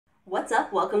What's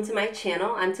up? Welcome to my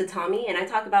channel. I'm Tatami and I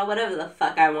talk about whatever the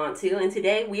fuck I want to. And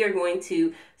today we are going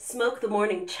to smoke the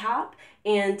morning chop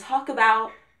and talk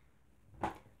about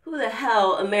who the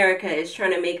hell America is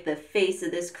trying to make the face of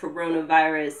this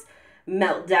coronavirus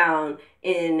melt down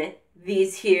in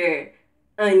these here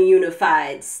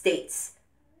ununified states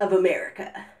of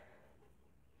America.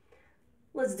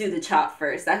 Let's do the chop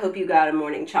first. I hope you got a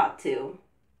morning chop too,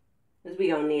 because we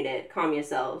gonna need it. Calm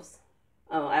yourselves.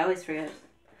 Oh, I always forget.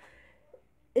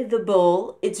 The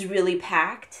bowl, it's really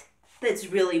packed. That's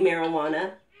really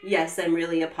marijuana. Yes, I'm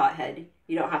really a pothead.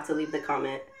 You don't have to leave the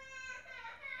comment.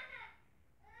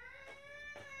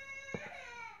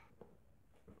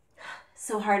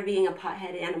 So hard being a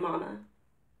pothead and a mama.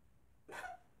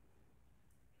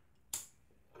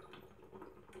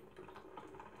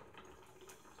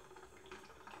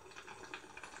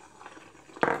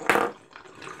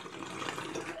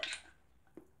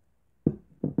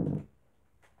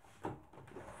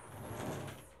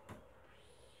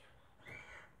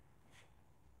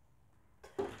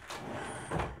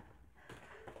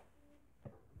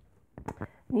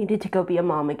 Needed to go be a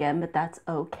mom again, but that's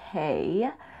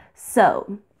okay.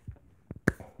 So,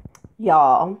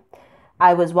 y'all,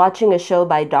 I was watching a show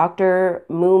by Dr.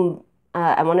 Moon.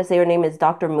 I want to say her name is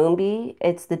Dr. Moonby.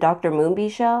 It's the Dr.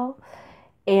 Moonby show.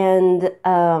 And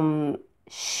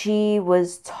she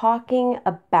was talking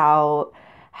about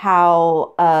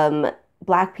how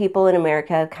Black people in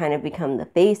America have kind of become the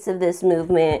face of this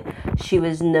movement. She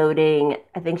was noting,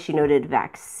 I think she noted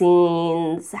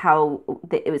vaccines, how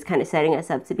it was kind of setting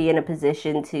us up to be in a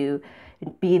position to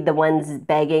be the ones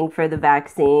begging for the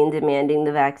vaccine, demanding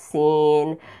the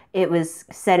vaccine. It was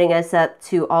setting us up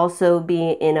to also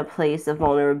be in a place of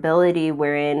vulnerability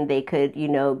wherein they could,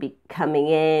 be coming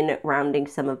in, rounding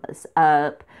some of us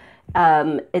up,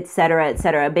 et cetera, et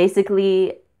cetera.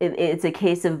 Basically, it's a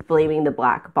case of blaming the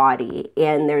Black body,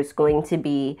 and there's going to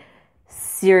be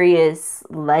serious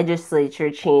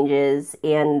legislature changes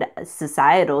and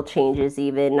societal changes,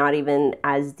 even not even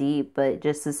as deep, but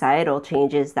just societal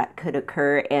changes that could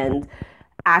occur and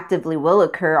actively will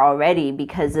occur already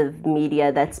because of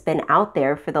media that's been out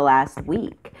there for the last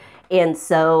week. And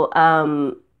so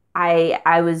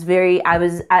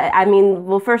I mean,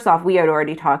 well, first off, we had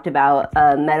already talked about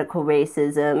medical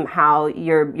racism, how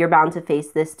you're bound to face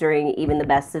this during even the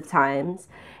best of times.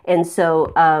 And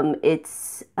so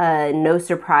it's no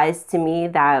surprise to me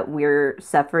that we're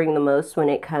suffering the most when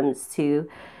it comes to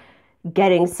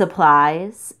getting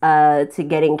supplies, to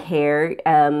getting care.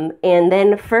 And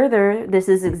then further, this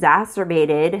is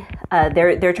exacerbated.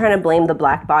 They're trying to blame the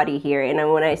Black body here.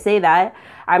 And when I say that,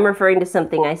 I'm referring to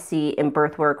something I see in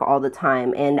birth work all the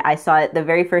time. And I saw it, the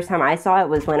very first time I saw it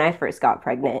was when I first got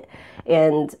pregnant.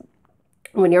 And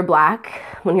when you're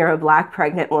a Black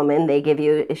pregnant woman, they give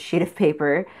you a sheet of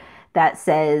paper that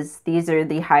says, these are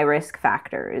the high risk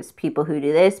factors. People who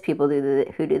do this,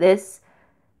 who do this,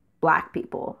 Black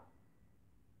people.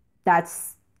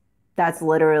 That's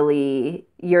literally,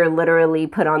 you're literally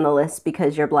put on the list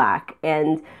because you're Black,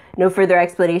 and no further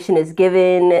explanation is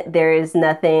given. There is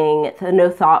nothing, no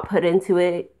thought put into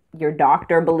it. Your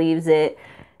doctor believes it.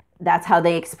 That's how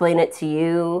they explain it to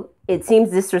you. It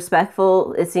seems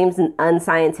disrespectful. It seems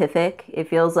unscientific. It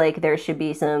feels like there should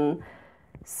be something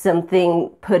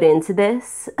put into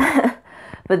this,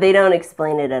 but they don't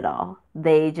explain it at all.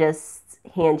 They just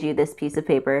hand you this piece of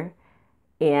paper,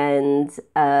 and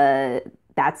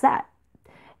that's that.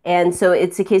 And so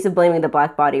it's a case of blaming the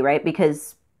Black body, right?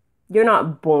 Because you're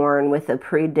not born with a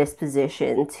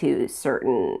predisposition to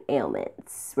certain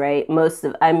ailments, right? Most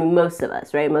of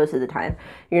us, right? Most of the time,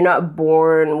 you're not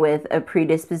born with a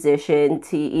predisposition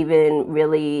to even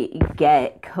really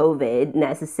get COVID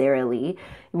necessarily.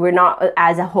 We're not,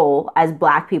 as a whole, as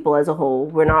Black people as a whole,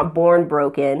 we're not born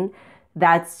broken.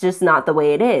 That's just not the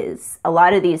way it is. A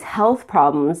lot of these health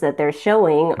problems that they're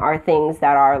showing are things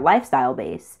that are lifestyle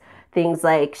based. Things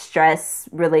like stress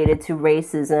related to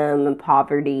racism and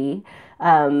poverty,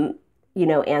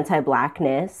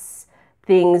 anti-Blackness,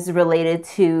 things related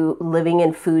to living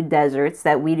in food deserts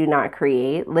that we do not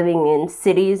create, living in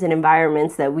cities and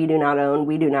environments that we do not own,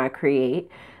 we do not create,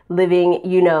 living,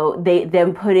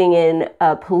 them putting in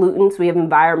pollutants. We have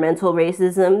environmental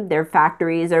racism. Their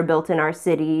factories are built in our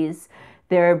cities.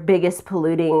 Their biggest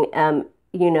polluting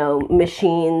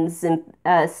machines and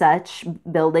such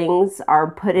buildings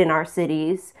are put in our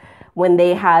cities. When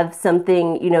they have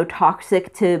something,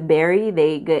 toxic to bury,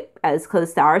 they get as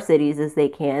close to our cities as they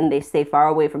can. They stay far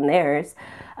away from theirs.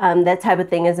 That type of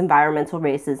thing is environmental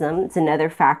racism. It's another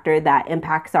factor that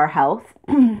impacts our health.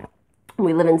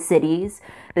 We live in cities.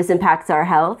 This impacts our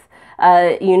health.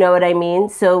 You know what I mean?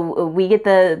 So we get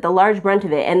the large brunt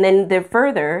of it. And then the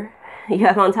further you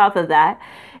have on top of that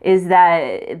is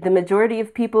that the majority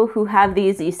of people who have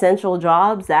these essential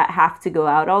jobs that have to go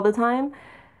out all the time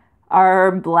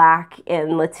are Black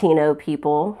and Latino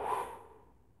people.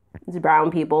 It's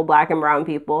brown people, Black and brown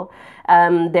people.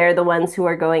 They're the ones who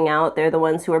are going out. They're the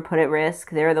ones who are put at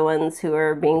risk. They're the ones who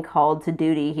are being called to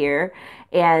duty here.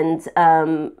 And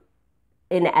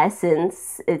in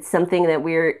essence, it's something that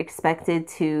we're expected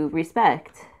to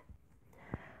respect.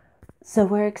 So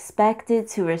we're expected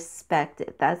to respect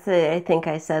it. That's what I think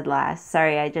I said last.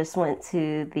 Sorry, I just went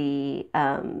to the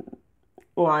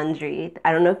laundry.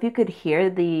 I don't know if you could hear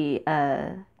the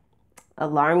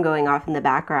alarm going off in the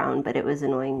background, but it was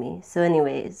annoying me. So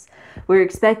anyways, we're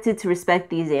expected to respect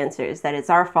these answers, that it's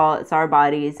our fault, it's our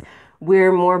bodies.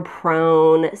 We're more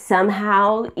prone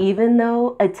somehow, even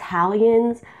though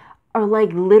Italians are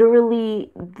like literally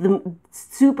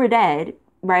super dead,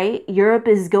 right? Europe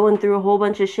is going through a whole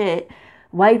bunch of shit.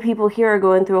 White people here are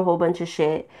going through a whole bunch of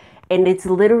shit. And it's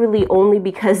literally only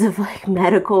because of like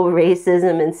medical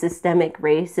racism and systemic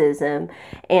racism.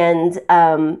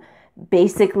 And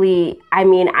basically, I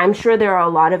mean, I'm sure there are a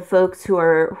lot of folks who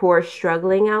are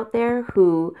struggling out there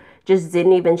who just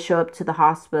didn't even show up to the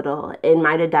hospital and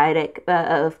might have died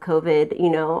of COVID, you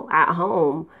know, at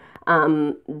home.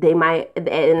 They might,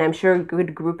 and I'm sure a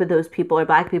good group of those people are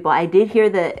Black people. I did hear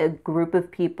that a group of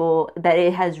people, that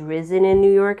it has risen in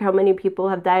New York, how many people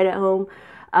have died at home.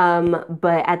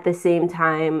 But at the same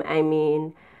time, I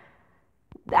mean,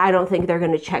 I don't think they're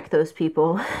going to check those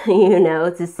people, you know,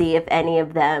 to see if any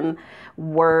of them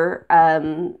were,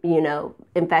 you know,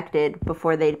 infected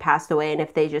before they passed away. And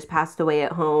if they just passed away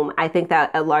at home, I think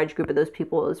that a large group of those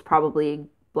people is probably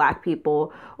Black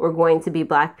people or going to be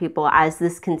Black people as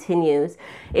this continues.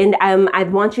 And I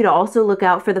want you to also look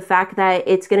out for the fact that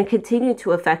it's going to continue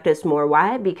to affect us more.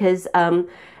 Why? Because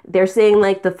they're saying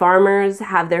like the farmers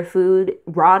have their food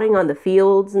rotting on the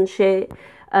fields and shit.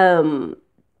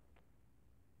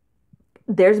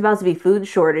 There's about to be food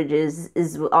shortages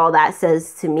is all that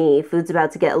says to me. Food's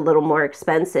about to get a little more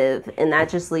expensive, and that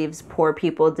just leaves poor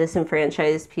people,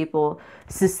 disenfranchised people,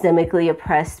 systemically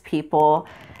oppressed people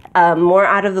more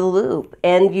out of the loop.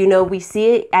 And, you know, we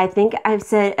see it. I think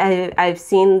I've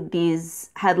seen these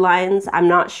headlines. I'm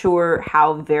not sure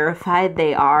how verified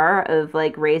they are of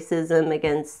like racism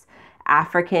against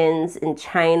Africans in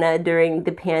China during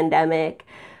the pandemic,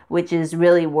 which is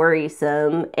really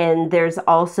worrisome. And there's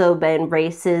also been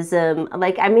racism.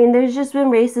 Like, I mean, there's just been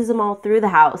racism all through the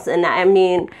house. And I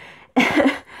mean,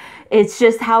 it's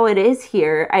just how it is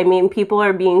here. I mean, people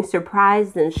are being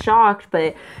surprised and shocked,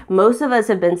 but most of us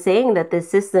have been saying that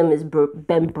this system has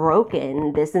been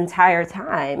broken this entire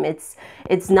time. It's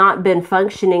not been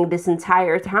functioning this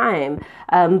entire time.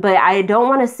 But I don't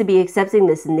want us to be accepting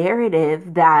this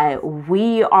narrative that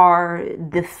we are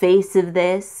the face of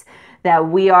this, that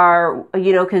we are,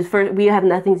 you know, because first we have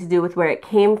nothing to do with where it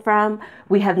came from.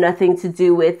 We have nothing to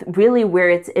do with really where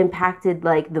it's impacted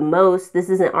like the most. This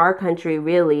isn't our country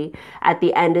really at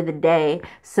the end of the day.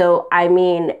 So, I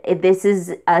mean, this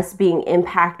is us being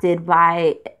impacted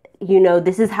by, you know,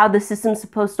 this is how the system's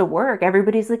supposed to work.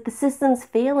 Everybody's like, the system's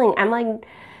failing. I'm like,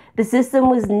 the system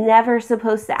was never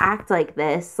supposed to act like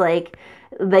this. Like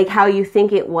how you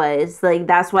think it was. Like,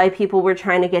 that's why people were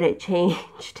trying to get it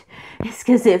changed. It's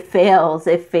because it fails.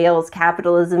 It fails.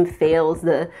 Capitalism fails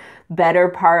the better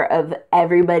part of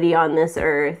everybody on this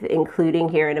earth, including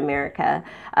here in America.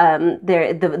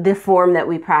 The form that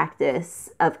we practice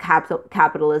of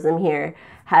capitalism here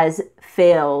has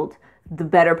failed the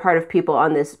better part of people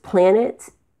on this planet,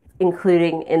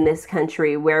 including in this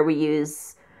country, where we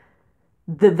use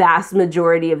the vast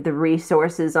majority of the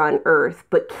resources on earth,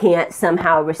 but can't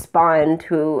somehow respond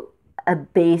to a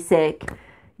basic,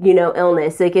 you know,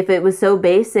 illness. Like, if it was so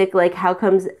basic, like how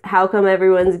come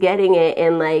everyone's getting it,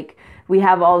 and like we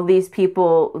have all these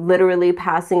people literally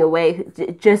passing away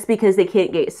just because they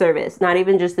can't get service. Not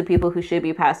even just the people who should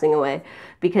be passing away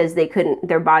because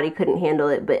their body couldn't handle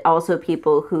it, but also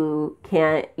people who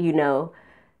can't, you know,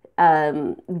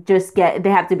 they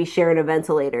have to be sharing a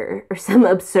ventilator or some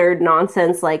absurd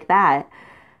nonsense like that.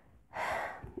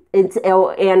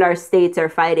 And our states are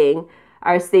fighting.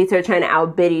 Our states are trying to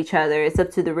outbid each other. It's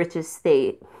up to the richest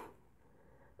state.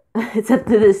 It's up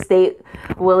to the state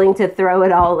willing to throw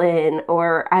it all in,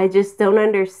 or I just don't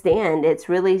understand. It's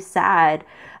really sad.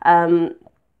 And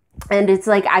it's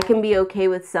like, I can be okay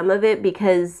with some of it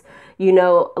because, You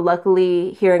know,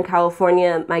 luckily here in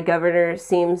California, my governor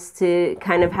seems to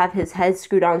kind of have his head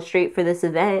screwed on straight for this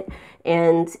event.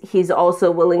 And he's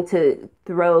also willing to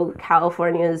throw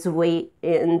California's weight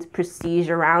and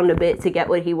prestige around a bit to get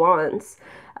what he wants.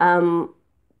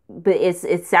 But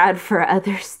it's sad for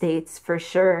other states, for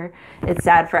sure. It's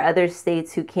sad for other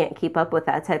states who can't keep up with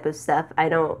that type of stuff. I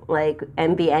don't like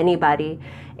envy anybody.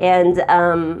 And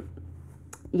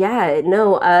yeah,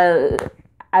 no,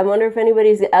 I wonder if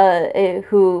anybody's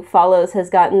who follows has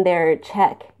gotten their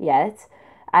check yet.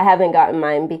 I haven't gotten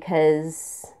mine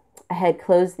because I had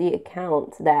closed the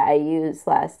account that I used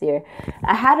last year.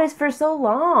 I had it for so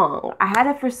long.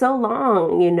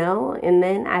 You know, and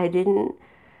then I didn't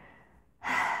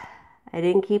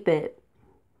keep it.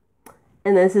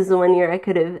 And this is the 1 year I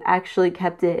could have actually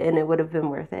kept it and it would have been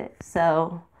worth it.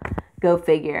 So go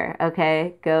figure,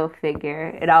 okay? Go figure.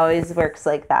 It always works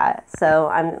like that. So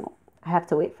I have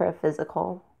to wait for a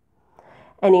physical.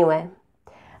 Anyway,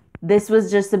 this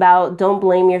was just about don't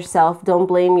blame yourself. Don't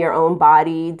blame your own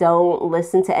body. Don't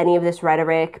listen to any of this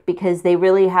rhetoric because they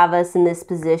really have us in this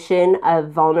position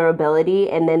of vulnerability.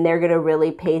 And then they're going to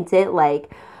really paint it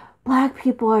like, Black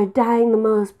people are dying the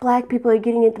most. Black people are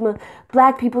getting it the most.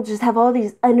 Black people just have all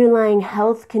these underlying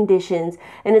health conditions.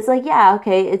 And it's like, yeah,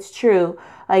 okay, it's true.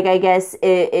 Like, I guess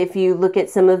if you look at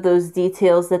some of those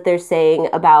details that they're saying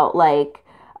about, like,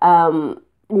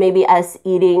 maybe us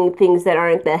eating things that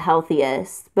aren't the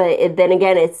healthiest. But then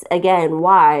again, it's, again,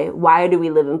 why? Why do we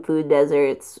live in food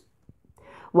deserts?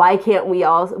 Why can't we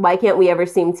ever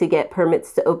seem to get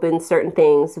permits to open certain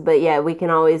things? But yeah, we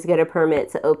can always get a permit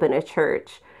to open a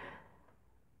church.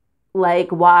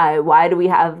 Like, why? Why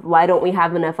don't we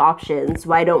have enough options?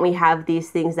 Why don't we have these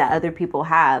things that other people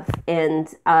have?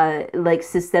 And like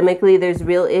systemically, there's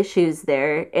real issues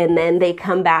there. And then they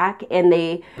come back and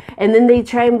then they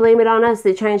try and blame it on us.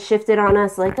 They try and shift it on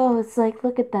us. Like, oh, it's like,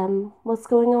 look at them. What's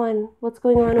going on? What's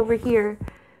going on over here?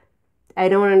 I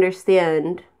don't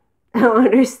understand. I don't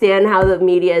understand how the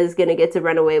media is going to get to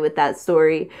run away with that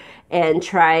story and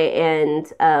try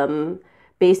and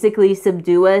basically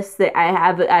subdue us. That I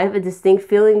have a distinct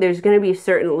feeling there's going to be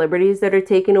certain liberties that are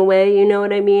taken away. You know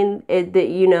what I mean?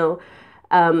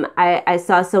 I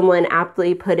saw someone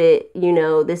aptly put it, you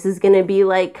know, this is going to be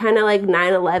like kind of like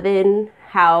 9/11,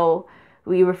 how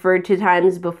we referred to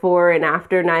times before and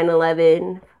after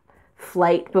 9/11,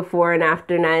 flight before and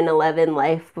after 9/11,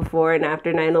 life before and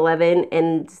after 9/11,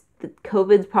 and the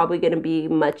COVID's probably going to be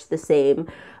much the same,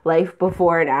 life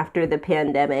before and after the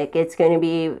pandemic. It's going to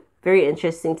be very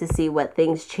interesting to see what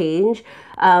things change.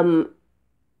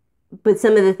 But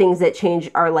some of the things that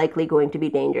change are likely going to be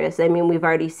dangerous. I mean, we've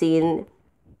already seen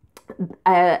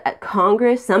at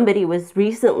Congress, somebody was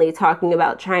recently talking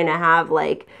about trying to have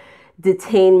like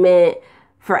detainment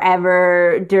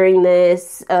forever during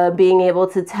this, being able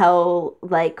to tell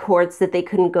like courts that they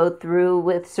couldn't go through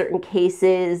with certain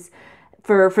cases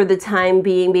for the time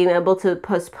being able to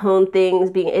postpone things.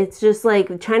 It's just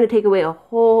like trying to take away a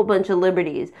whole bunch of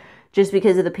liberties just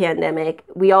because of the pandemic.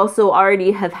 We also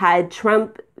already have had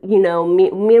Trump, you know,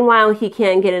 meanwhile he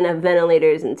can't get enough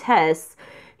ventilators and tests.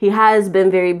 He has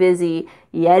been very busy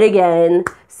yet again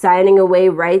signing away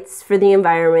rights for the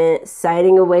environment,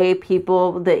 signing away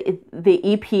people. The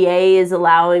EPA is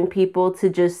allowing people to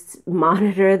just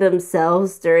monitor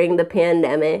themselves during the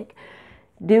pandemic.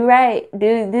 Do right.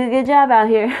 Do a good job out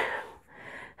here.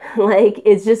 Like,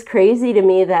 it's just crazy to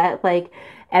me that like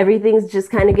everything's just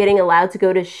kind of getting allowed to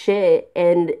go to shit,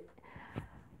 and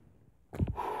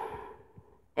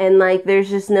like there's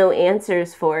just no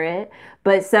answers for it.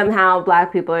 But somehow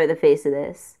Black people are the face of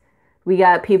this. We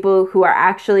got people who are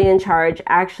actually in charge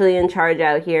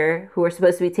out here, who are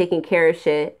supposed to be taking care of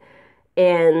shit,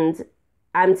 and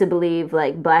I'm to believe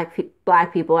like black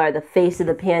people are the face of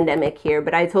the pandemic here.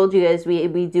 But I told you guys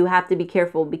we do have to be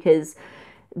careful because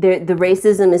the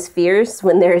racism is fierce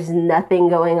when there's nothing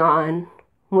going on,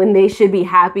 when they should be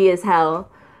happy as hell,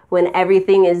 when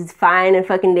everything is fine and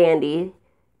fucking dandy.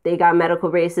 They got medical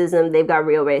racism, they've got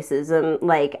real racism,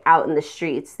 like out in the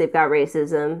streets, they've got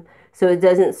racism. So it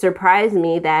doesn't surprise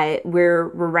me that we're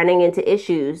running into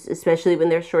issues, especially when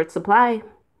there's short supply.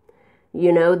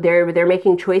 You know, they're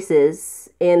making choices,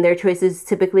 and their choices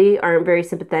typically aren't very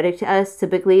sympathetic to us.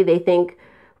 Typically, they think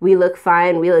we look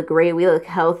fine, we look great, we look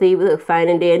healthy, we look fine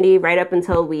and dandy right up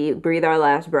until we breathe our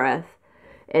last breath.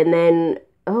 And then,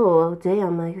 oh,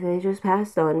 damn, like they just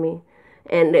passed on me.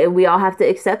 And we all have to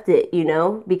accept it, you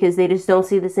know, because they just don't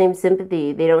see the same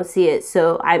sympathy. They don't see it.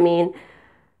 So, I mean,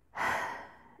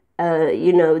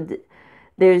 you know,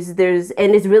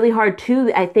 And it's really hard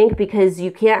too, I think, because you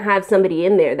can't have somebody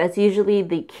in there. That's usually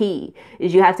the key,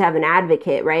 is you have to have an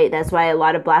advocate, right? That's why a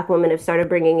lot of Black women have started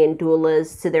bringing in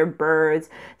doulas to their births.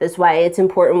 That's why it's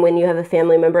important when you have a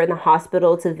family member in the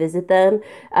hospital to visit them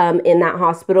in that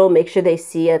hospital. Make sure they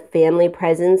see a family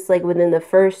presence like within the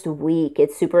first week.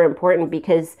 It's super important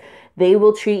because they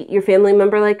will treat your family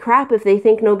member like crap if they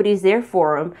think nobody's there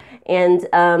for them. And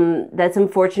that's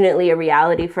unfortunately a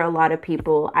reality for a lot of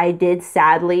people. I did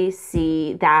sadly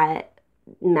see that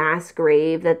mass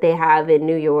grave that they have in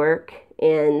New York.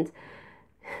 And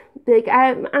like,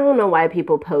 I don't know why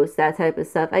people post that type of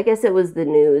stuff. I guess it was the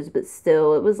news, but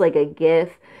still, it was like a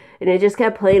GIF. And it just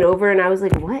kept playing over. And I was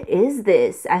like, what is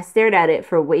this? I stared at it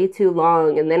for way too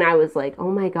long. And then I was like,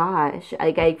 oh my gosh.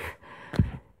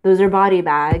 Those are body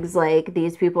bags. Like,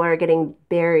 these people are getting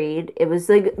buried. It was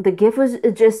like, the GIF was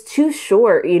just too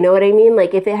short. You know what I mean?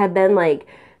 Like, if it had been like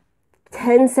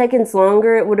 10 seconds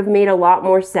longer, it would have made a lot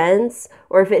more sense.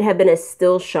 Or if it had been a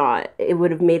still shot, it would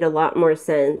have made a lot more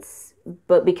sense.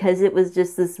 But because it was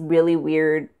just this really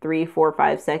weird 3, 4,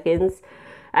 5 seconds,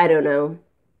 I don't know.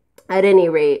 At any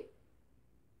rate,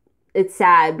 it's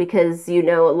sad because, you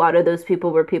know, a lot of those people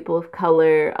were people of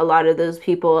color. A lot of those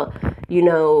people, you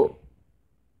know,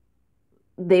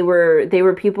 they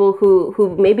were people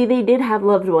who maybe they did have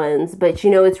loved ones, but,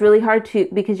 you know, it's really hard to,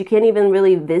 because you can't even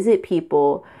really visit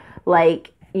people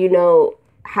like, you know,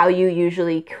 how you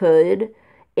usually could.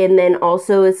 And then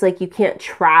also it's like you can't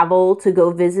travel to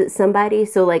go visit somebody.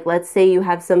 So like, let's say you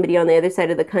have somebody on the other side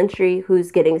of the country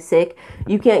who's getting sick.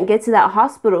 You can't get to that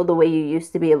hospital the way you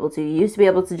used to be able to. You used to be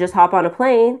able to just hop on a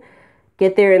plane,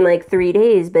 get there in like 3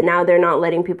 days, but now they're not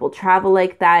letting people travel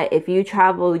like that. If you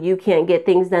travel, you can't get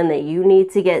things done that you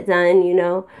need to get done, you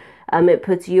know. It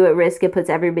puts you at risk. It puts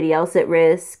everybody else at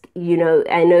risk. You know,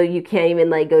 I know you can't even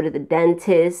like go to the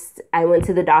dentist. I went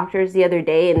to the doctors the other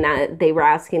day and that they were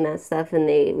asking that stuff, and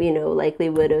they, you know, likely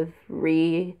would have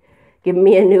given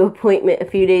me a new appointment a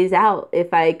few days out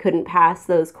if I couldn't pass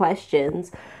those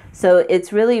questions. So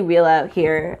it's really real out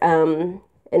here.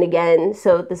 And again,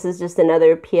 so this is just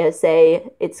another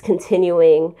PSA. It's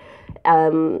continuing.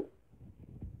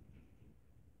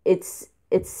 It's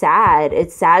sad.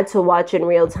 It's sad to watch in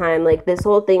real time. Like, this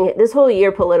whole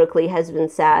year politically has been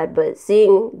sad, but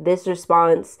seeing this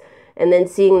response and then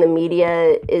seeing the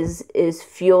media is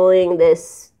fueling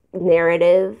this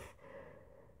narrative.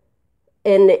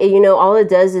 And, you know, all it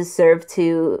does is serve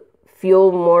to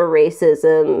fuel more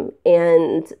racism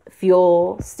and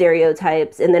fuel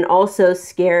stereotypes, and then also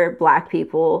scare Black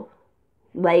people,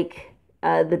 like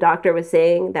the doctor was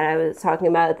saying that I was talking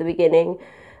about at the beginning.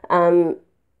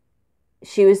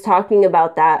 She was talking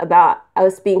about that, about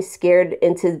us being scared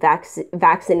into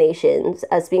vaccinations,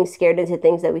 us being scared into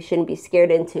things that we shouldn't be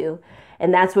scared into.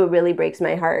 And that's what really breaks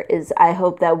my heart, is I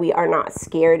hope that we are not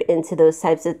scared into those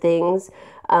types of things.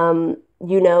 You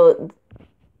know,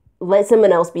 let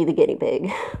someone else be the guinea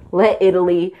pig. Let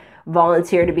Italy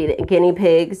volunteer to be the guinea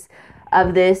pigs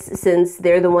of this, since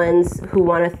they're the ones who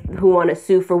want to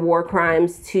sue for war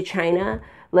crimes to China.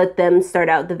 Let them start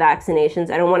out the vaccinations.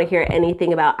 I don't want to hear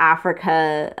anything about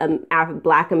Africa,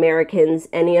 Black Americans,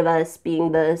 any of us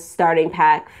being the starting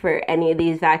pack for any of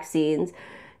these vaccines.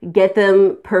 Get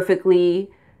them perfectly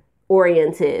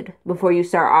oriented before you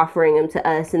start offering them to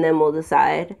us, and then we'll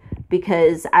decide.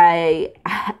 Because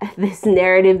this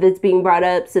narrative that's being brought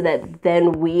up so that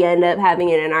then we end up having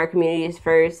it in our communities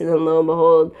first, and then lo and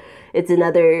behold, it's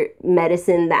another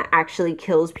medicine that actually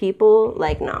kills people.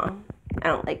 Like, nah, I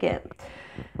don't like it.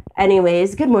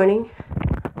 Anyways, good morning.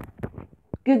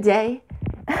 Good day.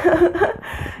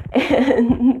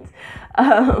 And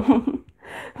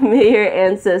may your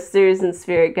ancestors and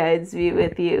spirit guides be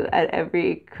with you at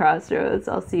every crossroads.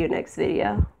 I'll see you next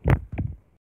video.